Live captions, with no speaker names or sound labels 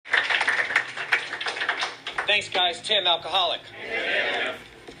Thanks, guys. Tim, alcoholic.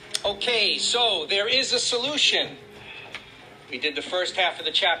 Okay, so there is a solution. We did the first half of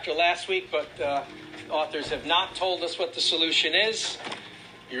the chapter last week, but authors have not told us what the solution is.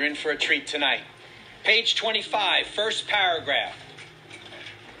 You're in for a treat tonight. Page 25, first paragraph.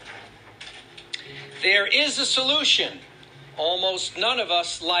 There is a solution. Almost none of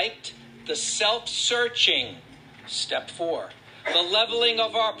us liked the self-searching, step 4. The leveling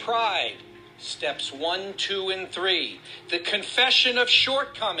of our pride, steps 1, 2, and 3. The confession of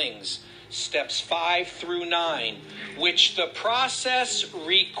shortcomings, steps 5 through 9, which the process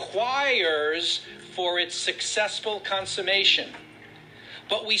requires for its successful consummation.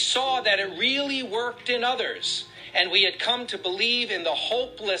 But we saw that it really worked in others, and we had come to believe in the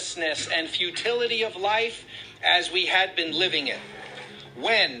hopelessness and futility of life as we had been living it.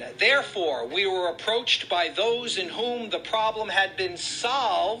 When, therefore, we were approached by those in whom the problem had been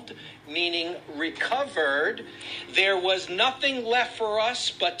solved, meaning recovered, there was nothing left for us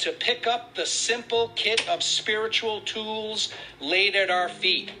but to pick up the simple kit of spiritual tools laid at our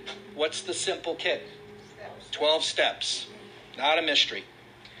feet. What's the simple kit? 12 steps. Not a mystery.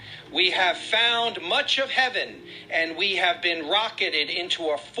 We have found much of heaven, and we have been rocketed into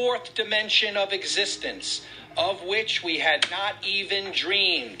a fourth dimension of existence, of which we had not even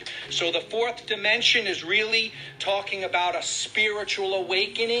dreamed. So the fourth dimension is really talking about a spiritual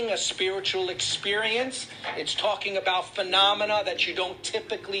awakening, a spiritual experience. It's talking about phenomena that you don't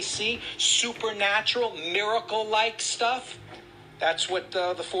typically see, supernatural, miracle-like stuff. That's what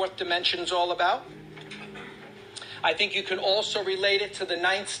the fourth dimension is all about. I think you can also relate it to the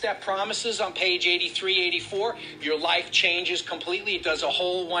 9th step promises on page 83, 84. Your life changes completely. It does a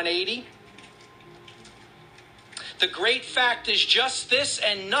whole 180. The great fact is just this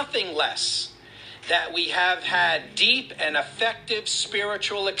and nothing less, that we have had deep and effective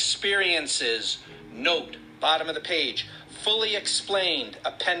spiritual experiences. Note, bottom of the page, fully explained,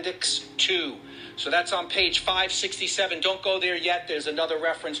 appendix 2. So that's on page 567. Don't go there yet. There's another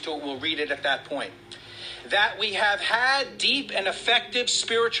reference to it. We'll read it at that point. That we have had deep and effective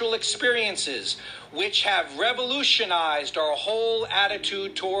spiritual experiences which have revolutionized our whole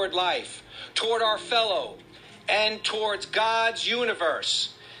attitude toward life, toward our fellow, and towards God's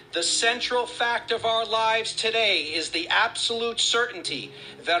universe. The central fact of our lives today is the absolute certainty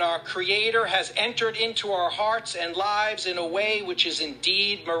that our Creator has entered into our hearts and lives in a way which is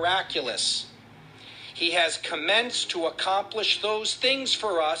indeed miraculous. He has commenced to accomplish those things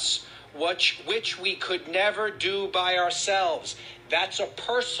for us which we could never do by ourselves. That's a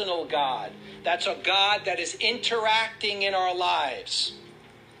personal God. That's a God that is interacting in our lives.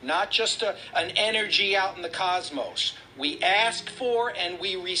 Not just an energy out in the cosmos. We ask for and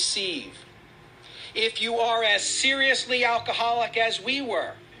we receive. If you are as seriously alcoholic as we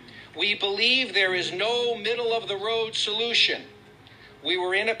were, we believe there is no middle-of-the-road solution. We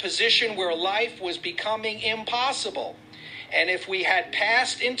were in a position where life was becoming impossible. And if we had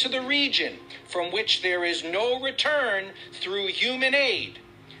passed into the region from which there is no return through human aid,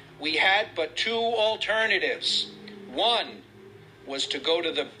 we had but 2 alternatives. One was to go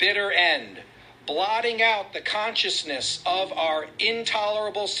to the bitter end, blotting out the consciousness of our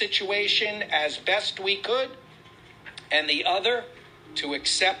intolerable situation as best we could, and the other, to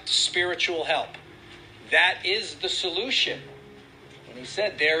accept spiritual help. That is the solution. When he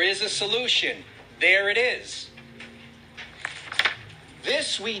said there is a solution, there it is.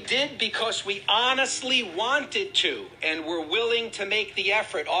 This we did because we honestly wanted to and were willing to make the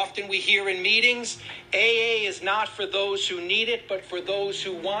effort. Often we hear in meetings, AA is not for those who need it, but for those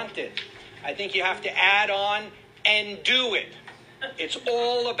who want it. I think you have to add on and do it. It's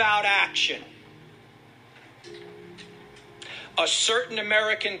all about action. A certain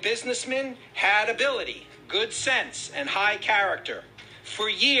American businessman had ability, good sense, and high character. For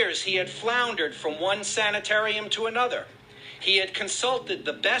years he had floundered from one sanitarium to another. He had consulted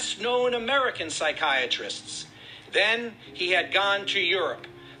the best-known American psychiatrists. Then he had gone to Europe,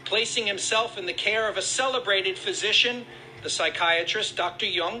 placing himself in the care of a celebrated physician, the psychiatrist Dr.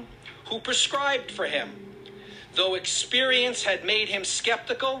 Jung, who prescribed for him. Though experience had made him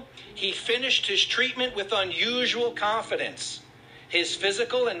skeptical, he finished his treatment with unusual confidence. His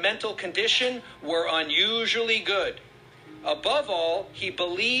physical and mental condition were unusually good. Above all, he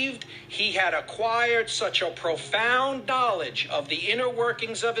believed he had acquired such a profound knowledge of the inner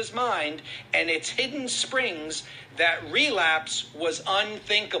workings of his mind and its hidden springs that relapse was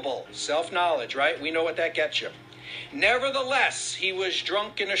unthinkable. Self-knowledge, right? We know what that gets you. Nevertheless, he was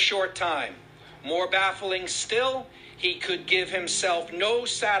drunk in a short time. More baffling still, he could give himself no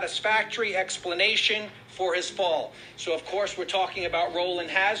satisfactory explanation for his fall. So, of course, we're talking about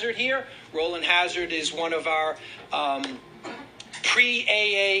Roland Hazard here. Roland Hazard is one of our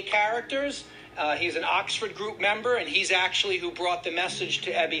pre-AA characters. He's an Oxford group member, and he's actually who brought the message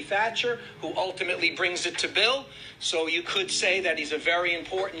to Ebby Thatcher, who ultimately brings it to Bill. So you could say that he's a very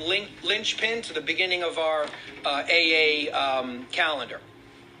important linchpin to the beginning of our AA calendar.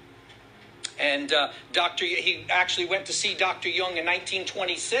 And he actually went to see Dr. Jung in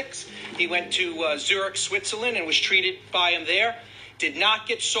 1926. He went to Zurich, Switzerland, and was treated by him there. Did not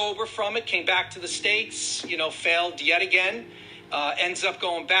get sober from it, came back to the States, failed yet again. Ends up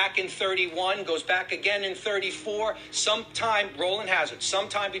going back in 31, goes back again in 34. Roland Hazard,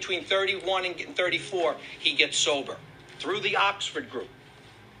 sometime between 31 and 34, he gets sober through the Oxford group.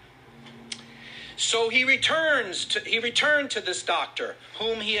 So he returned to this doctor,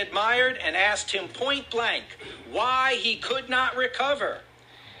 whom he admired, and asked him point blank why he could not recover.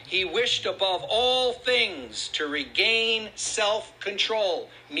 He wished above all things to regain self-control,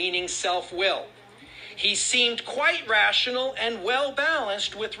 meaning self-will. He seemed quite rational and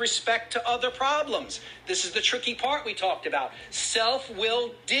well-balanced with respect to other problems. This is the tricky part we talked about.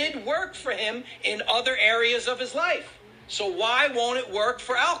 Self-will did work for him in other areas of his life. So why won't it work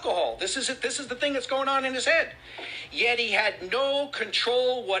for alcohol? This is the thing that's going on in his head. Yet he had no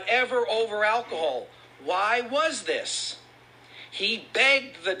control whatever over alcohol. Why was this? He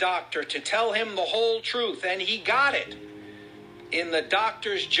begged the doctor to tell him the whole truth, and he got it. In the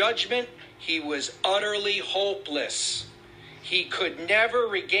doctor's judgment, he was utterly hopeless. He could never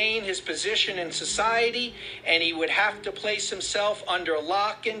regain his position in society, and he would have to place himself under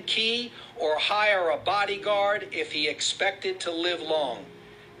lock and key or hire a bodyguard if he expected to live long.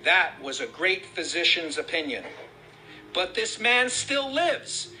 That was a great physician's opinion. But this man still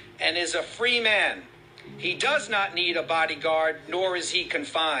lives and is a free man. He does not need a bodyguard, nor is he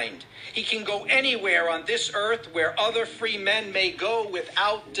confined. He can go anywhere on this earth where other free men may go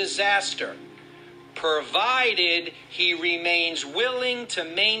without disaster, provided he remains willing to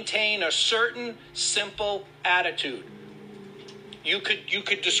maintain a certain simple attitude. You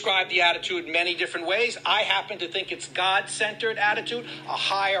could describe the attitude in many different ways. I happen to think it's God-centered attitude, a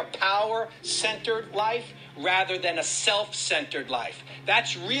higher power-centered life, rather than a self-centered life.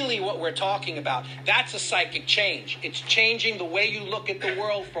 That's really what we're talking about. That's a psychic change. It's changing the way you look at the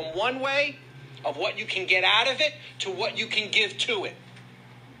world from one way, of what you can get out of it, to what you can give to it.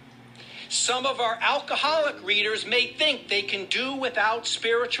 Some of our alcoholic readers may think they can do without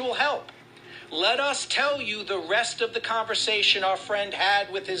spiritual help. Let us tell you the rest of the conversation our friend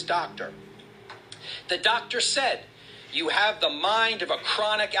had with his doctor. The doctor said, "You have the mind of a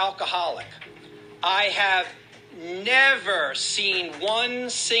chronic alcoholic. I have never seen one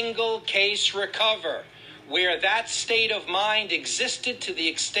single case recover where that state of mind existed to the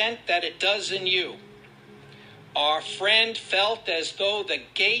extent that it does in you." Our friend felt as though the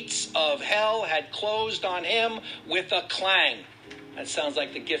gates of hell had closed on him with a clang. That sounds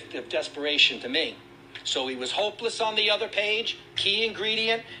like the gift of desperation to me. So he was hopeless on the other page, key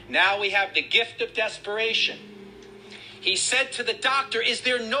ingredient. Now we have the gift of desperation. He said to the doctor, "Is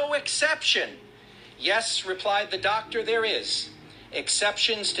there no exception?" "Yes," replied the doctor, "there is.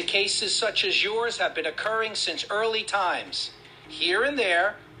 Exceptions to cases such as yours have been occurring since early times. Here and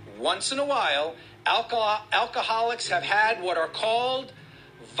there, once in a while, alcoholics have had what are called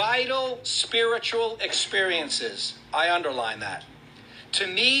vital spiritual experiences." I underline that. To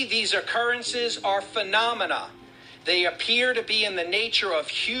me, these occurrences are phenomena. They appear to be in the nature of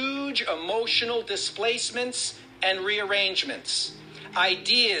huge emotional displacements and rearrangements.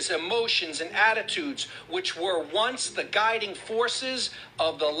 Ideas, emotions, and attitudes which were once the guiding forces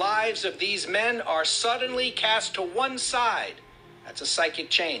of the lives of these men are suddenly cast to one side. That's a psychic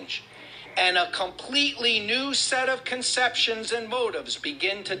change. And a completely new set of conceptions and motives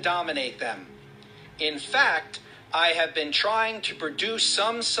begin to dominate them. In fact, I have been trying to produce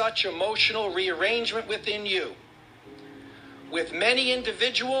some such emotional rearrangement within you. With many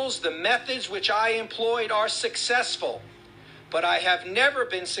individuals, the methods which I employed are successful, but I have never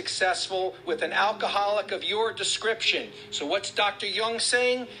been successful with an alcoholic of your description. So what's Dr. Jung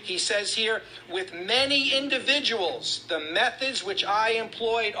saying? He says here, with many individuals, the methods which I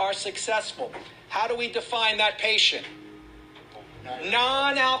employed are successful. How do we define that patient?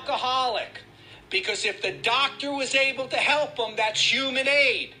 Non-alcoholic. Because if the doctor was able to help them, that's human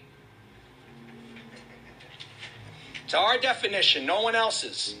aid. It's our definition, no one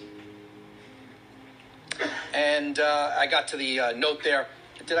else's. And I got to the note there.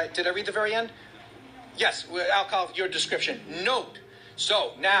 Did I read the very end? Yes, alcohol, your description. Note.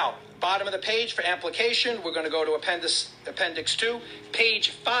 So now, bottom of the page for application, we're going to go to Appendix 2,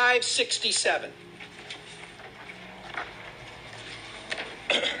 page 567.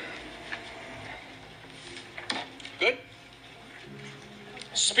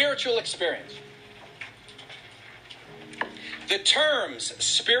 Spiritual experience. The terms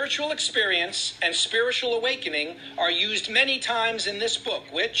spiritual experience and spiritual awakening are used many times in this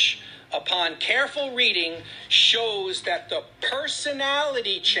book, which, upon careful reading, shows that the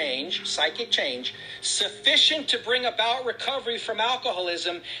personality change, psychic change, sufficient to bring about recovery from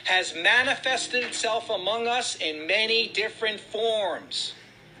alcoholism has manifested itself among us in many different forms.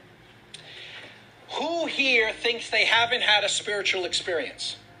 Who here thinks they haven't had a spiritual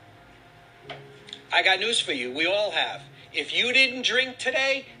experience? I got news for you. We all have. If you didn't drink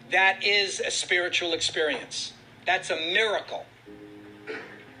today, that is a spiritual experience. That's a miracle.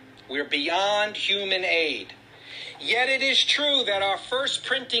 We're beyond human aid. Yet it is true that our first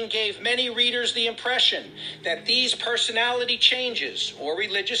printing gave many readers the impression that these personality changes or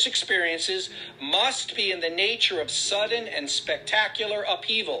religious experiences must be in the nature of sudden and spectacular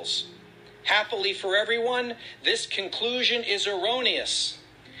upheavals. Happily for everyone, this conclusion is erroneous.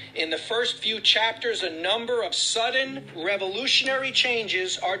 In the first few chapters, a number of sudden revolutionary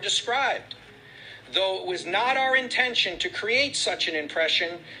changes are described. Though it was not our intention to create such an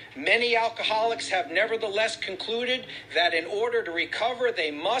impression, many alcoholics have nevertheless concluded that in order to recover, they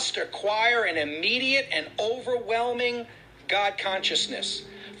must acquire an immediate and overwhelming God consciousness,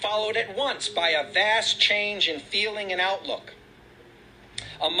 followed at once by a vast change in feeling and outlook.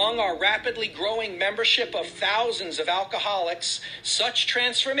 Among our rapidly growing membership of thousands of alcoholics, such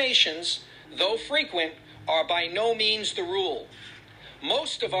transformations, though frequent, are by no means the rule.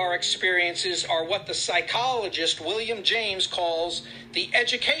 Most of our experiences are what the psychologist William James calls the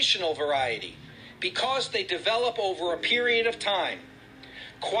educational variety, because they develop over a period of time.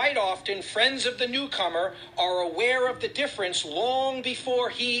 Quite often, friends of the newcomer are aware of the difference long before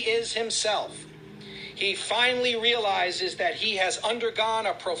he is himself. He finally realizes that he has undergone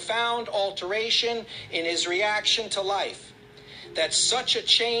a profound alteration in his reaction to life, that such a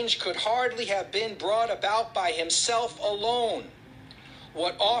change could hardly have been brought about by himself alone.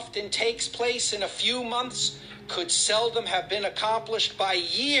 What often takes place in a few months could seldom have been accomplished by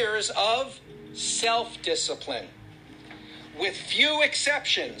years of self-discipline. With few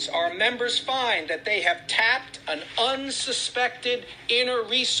exceptions, our members find that they have tapped an unsuspected inner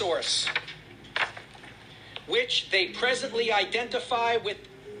resource, which they presently identify with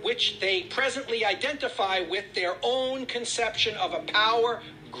their own conception of a power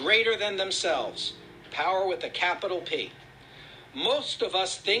greater than themselves. Power with a capital P. Most of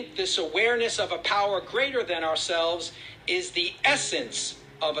us think this awareness of a power greater than ourselves is the essence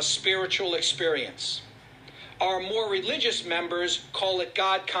of a spiritual experience. Our more religious members call it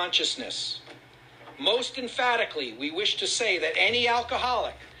God consciousness. Most emphatically, we wish to say that any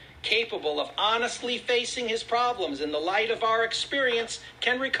alcoholic capable of honestly facing his problems in the light of our experience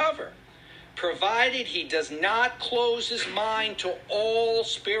can recover, provided he does not close his mind to all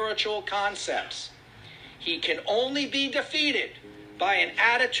spiritual concepts. He can only be defeated by an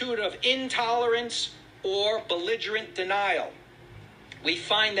attitude of intolerance or belligerent denial. We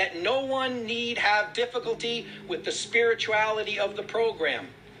find that no one need have difficulty with the spirituality of the program.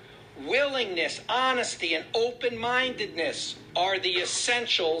 Willingness, honesty, and open-mindedness are the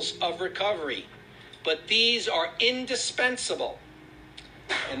essentials of recovery, but these are indispensable.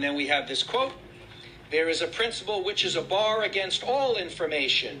 And then we have this quote: "There is a principle which is a bar against all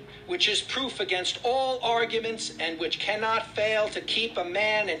information, which is proof against all arguments, and which cannot fail to keep a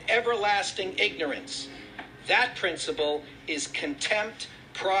man in everlasting ignorance. That principle is contempt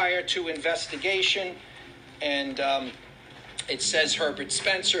prior to investigation." And it says Herbert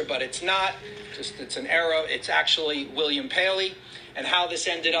Spencer, but it's not. It's an error. It's actually William Paley. And how this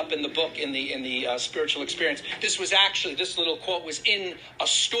ended up in the book, in the spiritual experience. This little quote was in a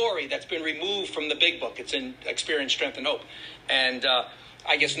story that's been removed from the big book. It's in Experience, Strength, and Hope. And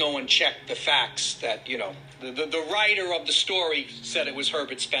I guess no one checked the facts that, the writer of the story said it was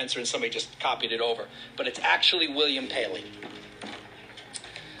Herbert Spencer and somebody just copied it over. But it's actually William Paley.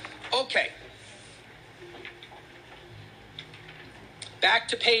 Okay. Back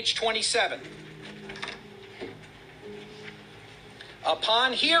to page 27.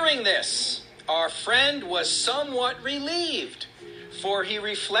 Upon hearing this, our friend was somewhat relieved, for he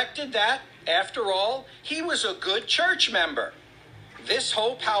reflected that, after all, he was a good church member. This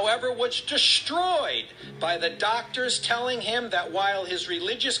hope, however, was destroyed by the doctors telling him that while his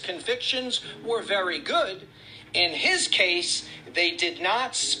religious convictions were very good, in his case, they did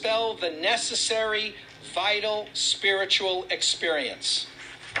not spell the necessary, vital spiritual experience.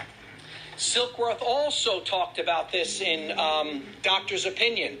 Silkworth also talked about this in Doctor's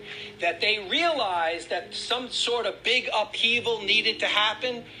Opinion, that they realized that some sort of big upheaval needed to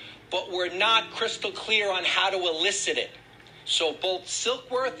happen, but were not crystal clear on how to elicit it. So both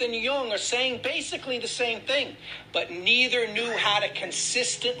Silkworth and Jung are saying basically the same thing, but neither knew how to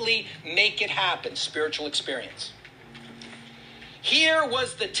consistently make it happen, spiritual experience. Here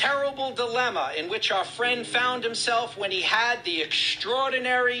was the terrible dilemma in which our friend found himself when he had the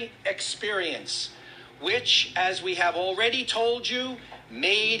extraordinary experience, which, as we have already told you,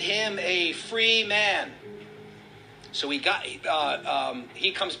 made him a free man. So he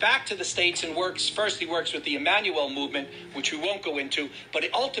comes back to the States and he works with the Emmanuel movement, which we won't go into, but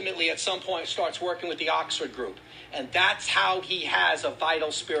ultimately at some point starts working with the Oxford group. And that's how he has a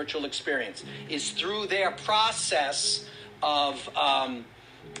vital spiritual experience, is through their process of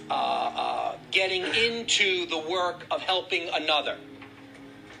getting into the work of helping another.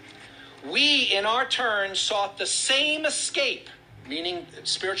 We, in our turn, sought the same escape, meaning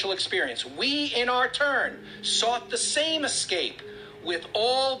spiritual experience. We, in our turn, sought the same escape with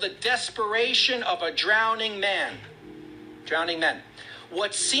all the desperation of a drowning men.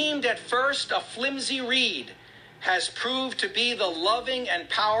 What seemed at first a flimsy reed has proved to be the loving and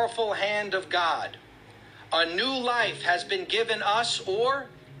powerful hand of God. A new life has been given us, or,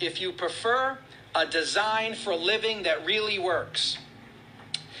 if you prefer, a design for living that really works.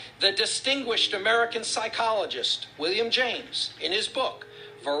 The distinguished American psychologist, William James, in his book,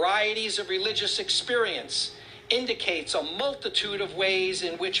 Varieties of Religious Experience, indicates a multitude of ways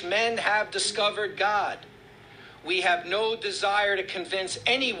in which men have discovered God. We have no desire to convince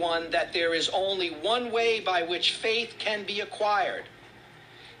anyone that there is only one way by which faith can be acquired.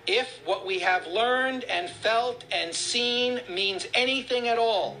 If what we have learned and felt and seen means anything at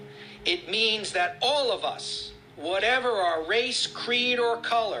all, it means that all of us, whatever our race, creed, or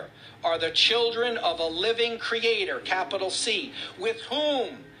color, are the children of a living creator, capital C, with whom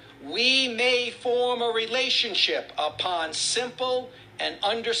we may form a relationship upon simple and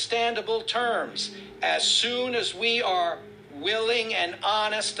understandable terms as soon as we are willing and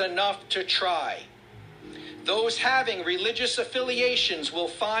honest enough to try. Those having religious affiliations will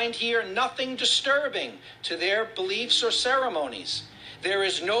find here nothing disturbing to their beliefs or ceremonies. There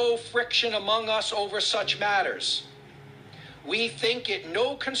is no friction among us over such matters. We think it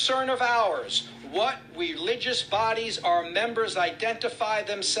no concern of ours what religious bodies our members identify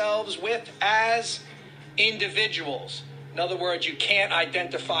themselves with as individuals. In other words, you can't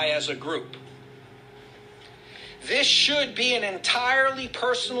identify as a group. This should be an entirely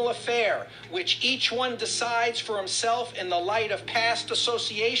personal affair, which each one decides for himself in the light of past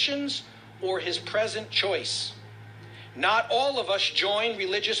associations or his present choice. Not all of us join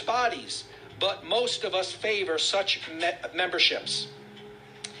religious bodies, but most of us favor such memberships.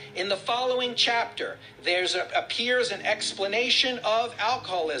 In the following chapter, there appears an explanation of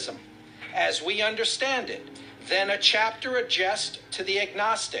alcoholism as we understand it. Then a chapter addressed to the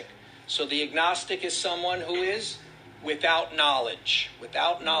agnostic. So the agnostic is someone who is without knowledge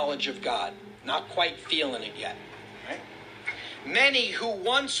of God, not quite feeling it yet. Right? Many who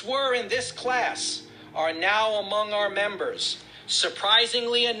once were in this class are now among our members.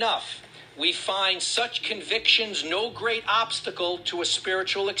 Surprisingly enough, we find such convictions no great obstacle to a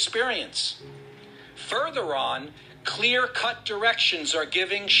spiritual experience. Further on, clear-cut directions are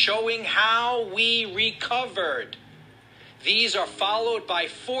given showing how we recovered. These are followed by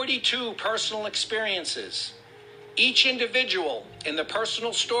 42 personal experiences. Each individual in the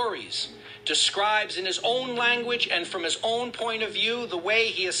personal stories describes in his own language and from his own point of view the way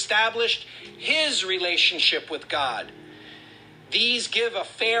he established his relationship with God. These give a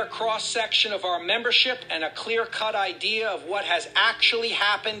fair cross-section of our membership and a clear-cut idea of what has actually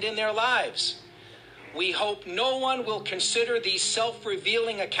happened in their lives. We hope no one will consider these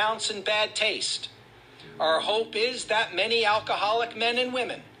self-revealing accounts in bad taste. Our hope is that many alcoholic men and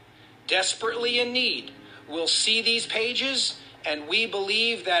women, desperately in need, will see these pages, and we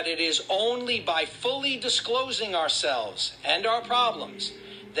believe that it is only by fully disclosing ourselves and our problems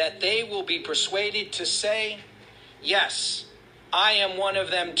that they will be persuaded to say, yes, I am one of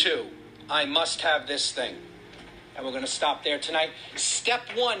them too. I must have this thing. And we're going to stop there tonight. Step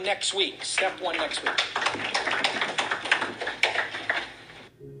one next week.